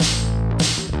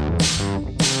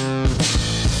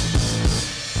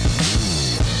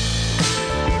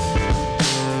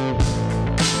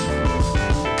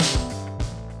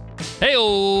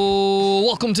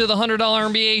Welcome to the $100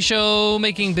 MBA show,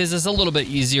 making business a little bit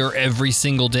easier every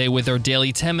single day with our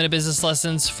daily 10-minute business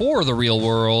lessons for the real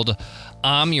world.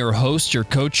 I'm your host, your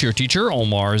coach, your teacher,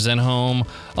 Omar Zenhom.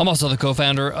 I'm also the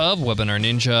co-founder of Webinar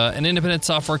Ninja, an independent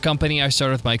software company I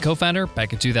started with my co-founder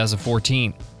back in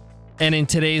 2014. And in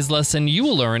today's lesson, you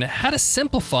will learn how to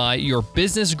simplify your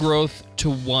business growth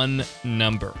to one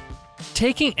number.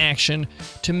 Taking action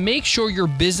to make sure your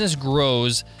business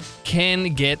grows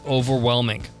can get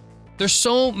overwhelming. There's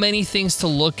so many things to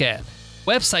look at.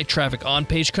 Website traffic,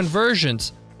 on-page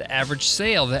conversions, the average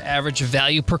sale, the average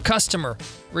value per customer,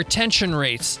 retention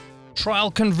rates, trial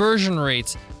conversion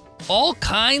rates, all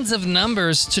kinds of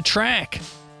numbers to track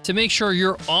to make sure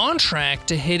you're on track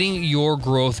to hitting your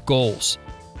growth goals.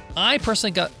 I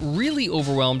personally got really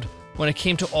overwhelmed when it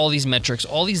came to all these metrics,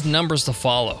 all these numbers to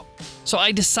follow. So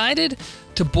I decided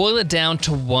to boil it down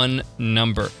to one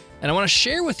number. And I want to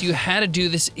share with you how to do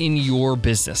this in your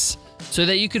business so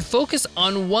that you can focus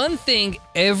on one thing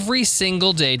every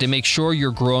single day to make sure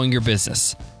you're growing your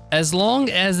business. As long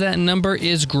as that number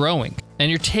is growing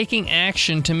and you're taking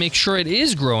action to make sure it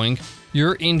is growing,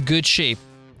 you're in good shape.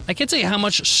 I can't tell you how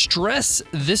much stress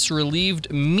this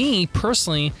relieved me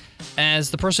personally as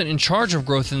the person in charge of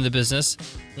growth in the business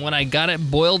when I got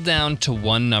it boiled down to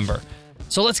one number.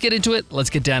 So let's get into it. Let's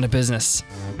get down to business.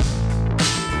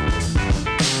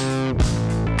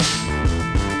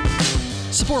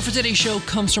 Support for today's show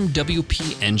comes from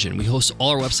WP Engine. We host all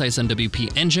our websites on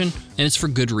WP Engine, and it's for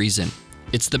good reason.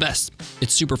 It's the best.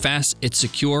 It's super fast, it's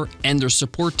secure, and their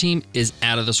support team is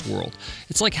out of this world.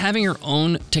 It's like having your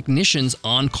own technicians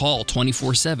on call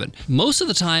 24/7. Most of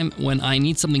the time when I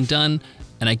need something done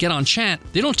and I get on chat,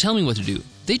 they don't tell me what to do.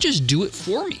 They just do it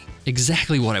for me.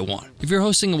 Exactly what I want. If you're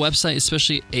hosting a website,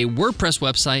 especially a WordPress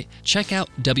website, check out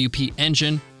WP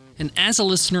Engine. And as a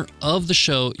listener of the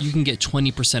show, you can get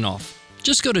 20% off.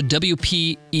 Just go to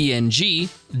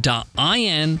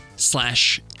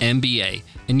wpeng.in/MBA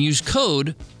and use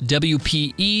code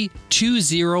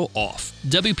WPE20OFF.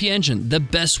 WP Engine, the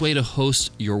best way to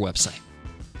host your website.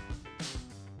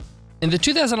 In the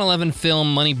 2011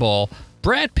 film Moneyball,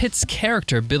 Brad Pitt's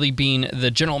character, Billy Beane, the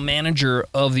general manager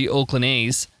of the Oakland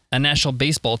A's, a national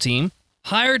baseball team,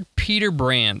 hired Peter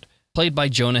Brand, played by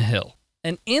Jonah Hill.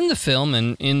 And in the film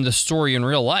and in the story in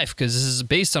real life, because this is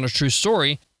based on a true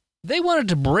story, they wanted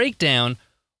to break down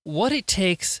what it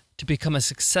takes to become a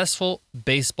successful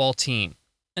baseball team.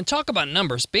 And talk about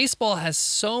numbers. Baseball has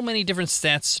so many different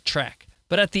stats to track.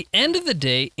 But at the end of the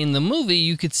day, in the movie,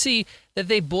 you could see that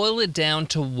they boil it down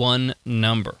to one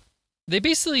number. They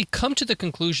basically come to the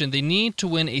conclusion they need to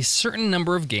win a certain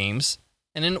number of games.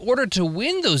 And in order to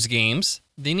win those games,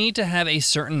 they need to have a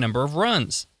certain number of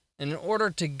runs. And in order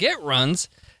to get runs,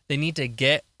 they need to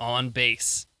get on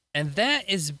base. And that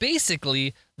is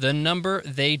basically the number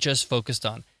they just focused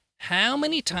on. How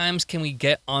many times can we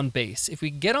get on base? If we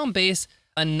get on base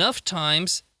enough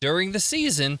times during the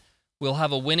season, we'll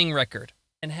have a winning record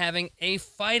and having a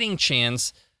fighting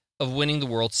chance of winning the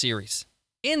World Series.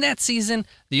 In that season,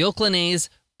 the Oakland A's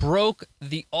broke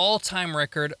the all-time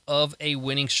record of a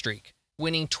winning streak,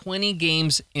 winning 20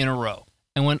 games in a row,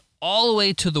 and went all the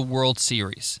way to the World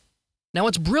Series. Now,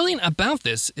 what's brilliant about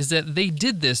this is that they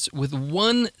did this with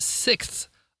 1/6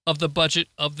 of the budget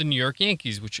of the New York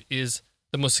Yankees, which is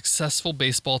the most successful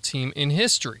baseball team in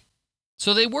history.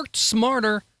 So they worked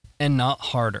smarter and not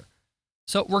harder.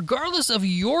 So regardless of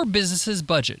your business's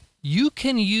budget, you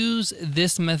can use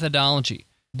this methodology,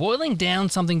 boiling down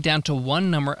something down to one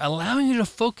number, allowing you to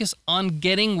focus on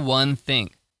getting one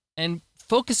thing and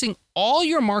focusing all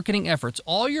your marketing efforts,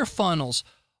 all your funnels,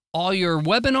 all your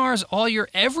webinars, all your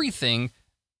everything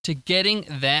to getting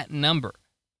that number.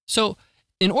 So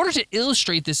in order to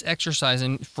illustrate this exercise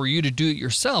and for you to do it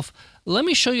yourself, let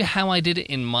me show you how I did it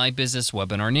in my business,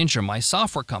 Webinar Ninja, my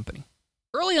software company.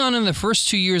 Early on in the first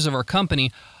 2 years of our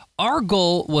company, our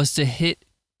goal was to hit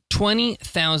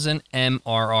 20,000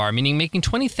 MRR, meaning making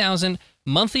 20,000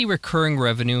 monthly recurring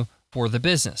revenue for the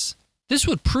business. This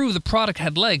would prove the product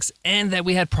had legs and that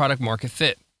we had product market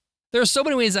fit. There are so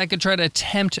many ways I could try to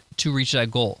attempt to reach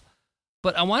that goal,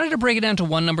 but I wanted to break it down to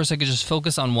one number so I could just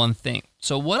focus on one thing.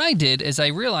 So what I did is I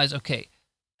realized, okay,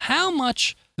 how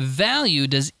much value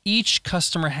does each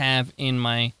customer have in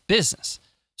my business?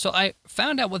 So I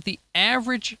found out what the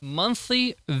average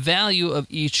monthly value of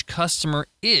each customer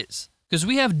is, because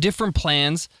we have different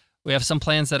plans. We have some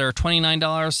plans that are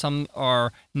 $29, some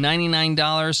are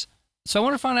 $99. So I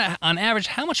want to find out on average,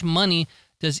 how much money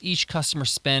does each customer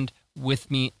spend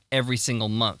with me every single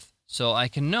month, so I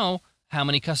can know how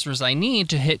many customers I need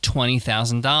to hit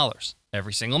 $20,000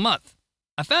 every single month.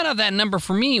 I found out that number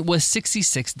for me was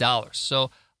 $66.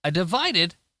 So I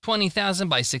divided 20,000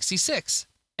 by 66,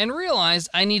 and realized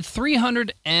I need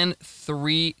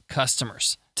 303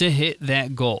 customers to hit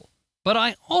that goal. But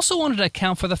I also wanted to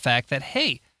account for the fact that,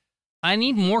 hey, I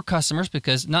need more customers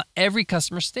because not every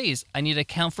customer stays. I need to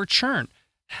account for churn.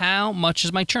 How much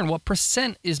is my churn? What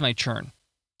percent is my churn?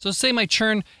 So say my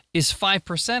churn is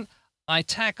 5%. I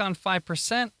tack on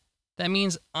 5%. That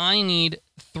means I need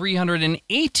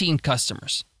 318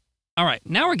 customers. All right,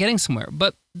 now we're getting somewhere,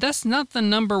 but that's not the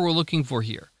number we're looking for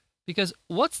here. Because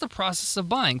what's the process of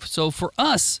buying? So for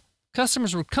us,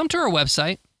 customers would come to our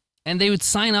website and they would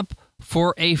sign up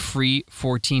for a free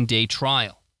 14-day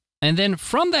trial. And then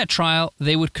from that trial,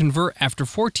 they would convert after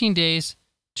 14 days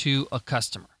to a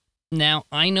customer. Now,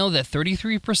 I know that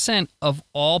 33% of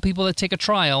all people that take a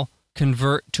trial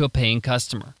convert to a paying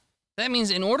customer. That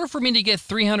means in order for me to get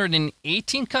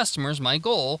 318 customers, my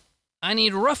goal, I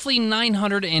need roughly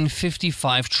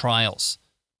 955 trials.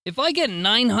 If I get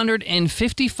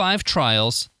 955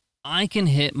 trials, I can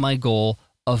hit my goal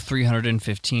of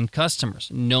 315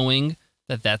 customers, knowing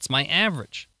that that's my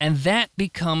average. And that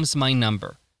becomes my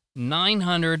number,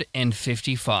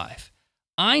 955.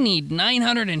 I need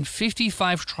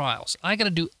 955 trials. I got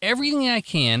to do everything I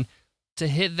can to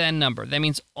hit that number. That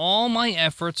means all my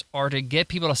efforts are to get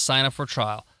people to sign up for a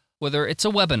trial, whether it's a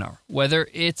webinar, whether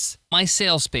it's my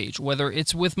sales page, whether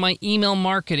it's with my email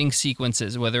marketing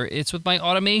sequences, whether it's with my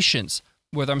automations,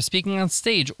 whether I'm speaking on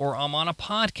stage or I'm on a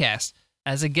podcast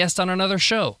as a guest on another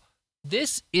show.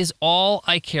 This is all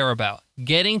I care about,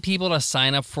 getting people to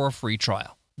sign up for a free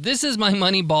trial. This is my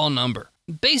Moneyball number.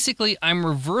 Basically, I'm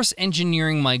reverse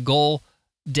engineering my goal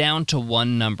down to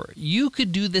one number. You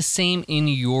could do the same in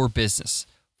your business.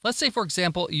 Let's say, for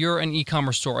example, you're an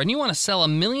e-commerce store and you want to sell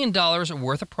 $1 million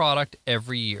worth of product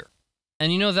every year.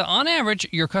 And you know that on average,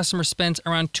 your customer spends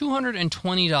around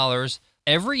 $220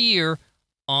 every year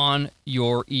on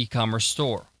your e-commerce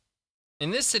store.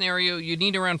 In this scenario, you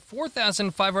need around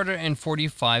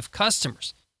 4,545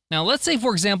 customers. Now, let's say,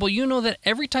 for example, you know that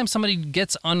every time somebody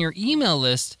gets on your email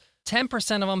list,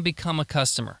 10% of them become a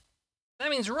customer. That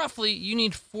means roughly you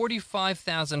need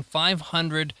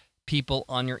 45,500 people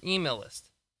on your email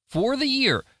list. For the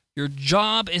year, your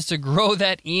job is to grow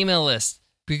that email list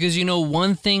because you know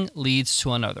one thing leads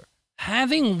to another.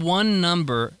 Having one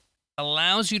number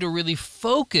allows you to really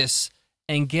focus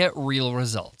and get real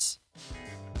results.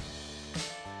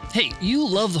 Hey, you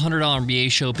love the $100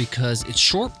 MBA show because it's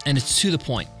short and it's to the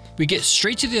point. We get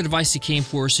straight to the advice you came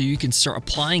for so you can start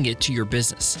applying it to your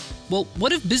business. Well,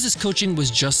 what if business coaching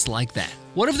was just like that?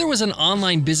 What if there was an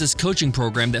online business coaching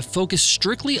program that focused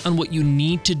strictly on what you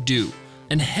need to do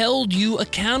and held you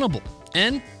accountable?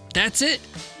 And that's it.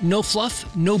 No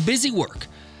fluff, no busy work.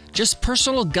 Just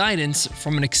personal guidance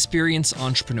from an experienced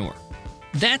entrepreneur.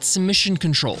 That's Mission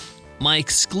Control, my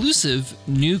exclusive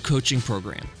new coaching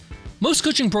program. Most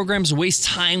coaching programs waste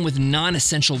time with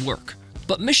non-essential work.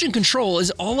 But Mission Control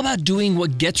is all about doing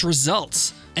what gets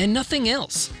results and nothing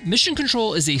else. Mission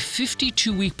Control is a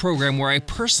 52-week program where I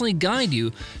personally guide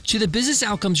you to the business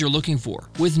outcomes you're looking for,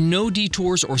 with no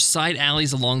detours or side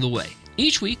alleys along the way.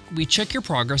 Each week, we check your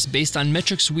progress based on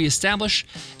metrics we establish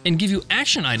and give you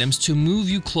action items to move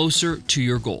you closer to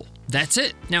your goal. That's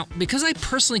it. Now, because I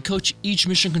personally coach each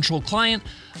Mission Control client,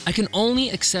 I can only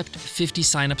accept 50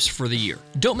 signups for the year.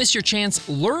 Don't miss your chance.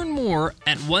 Learn more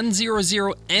at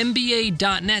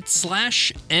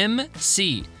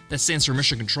 100mba.net/MC. That stands for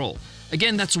Mission Control.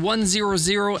 Again, that's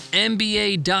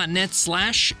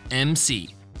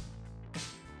 100mba.net/MC.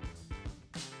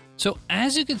 So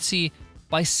as you can see,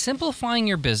 by simplifying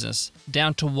your business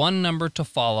down to one number to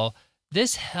follow,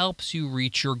 this helps you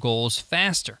reach your goals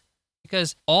faster.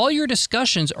 Because all your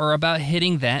discussions are about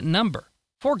hitting that number.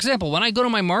 For example, when I go to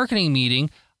my marketing meeting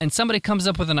and somebody comes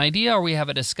up with an idea or we have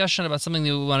a discussion about something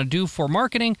that we want to do for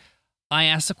marketing, I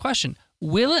ask the question,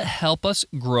 will it help us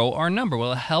grow our number?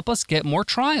 Will it help us get more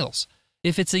trials?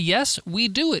 If it's a yes, we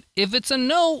do it. If it's a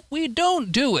no, we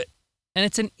don't do it. And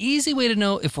it's an easy way to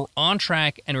know if we're on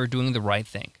track and we're doing the right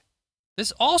thing.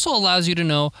 This also allows you to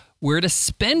know where to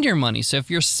spend your money. So if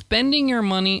you're spending your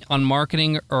money on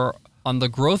marketing or on the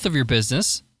growth of your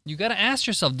business, you got to ask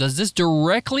yourself, does this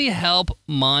directly help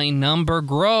my number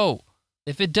grow?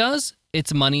 If it does,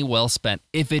 it's money well spent.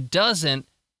 If it doesn't,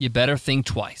 you better think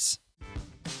twice.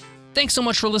 Thanks so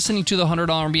much for listening to the $100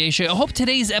 MBA show. I hope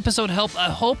today's episode helped. I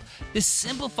hope this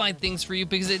simplified things for you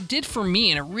because it did for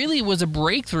me, and it really was a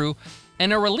breakthrough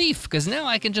and a relief because now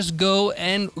I can just go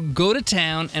to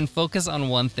town and focus on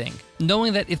one thing,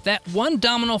 knowing that if that one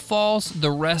domino falls, the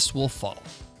rest will fall.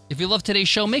 If you love today's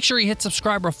show, make sure you hit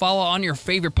subscribe or follow on your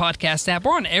favorite podcast app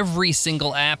or on every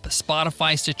single app,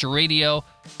 Spotify, Stitcher Radio,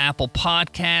 Apple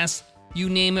Podcasts. You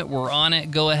name it, we're on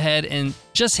it. Go ahead and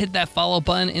just hit that follow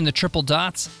button in the triple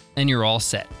dots, and you're all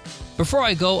set. Before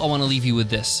I go, I want to leave you with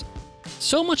this.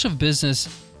 So much of business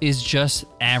is just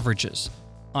averages.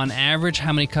 On average,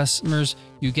 how many customers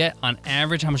you get. On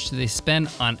average, how much do they spend.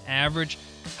 On average,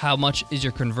 how much is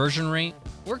your conversion rate.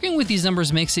 Working with these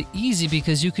numbers makes it easy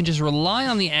because you can just rely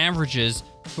on the averages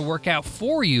to work out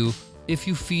for you if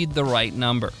you feed the right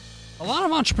number. A lot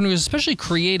of entrepreneurs, especially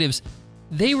creatives,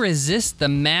 they resist the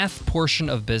math portion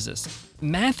of business.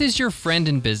 Math is your friend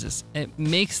in business. It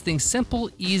makes things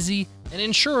simple, easy, and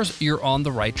ensures you're on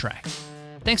the right track.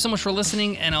 Thanks so much for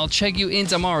listening, and I'll check you in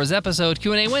tomorrow's episode,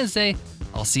 Q&A Wednesday.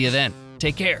 I'll see you then.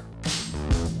 Take care.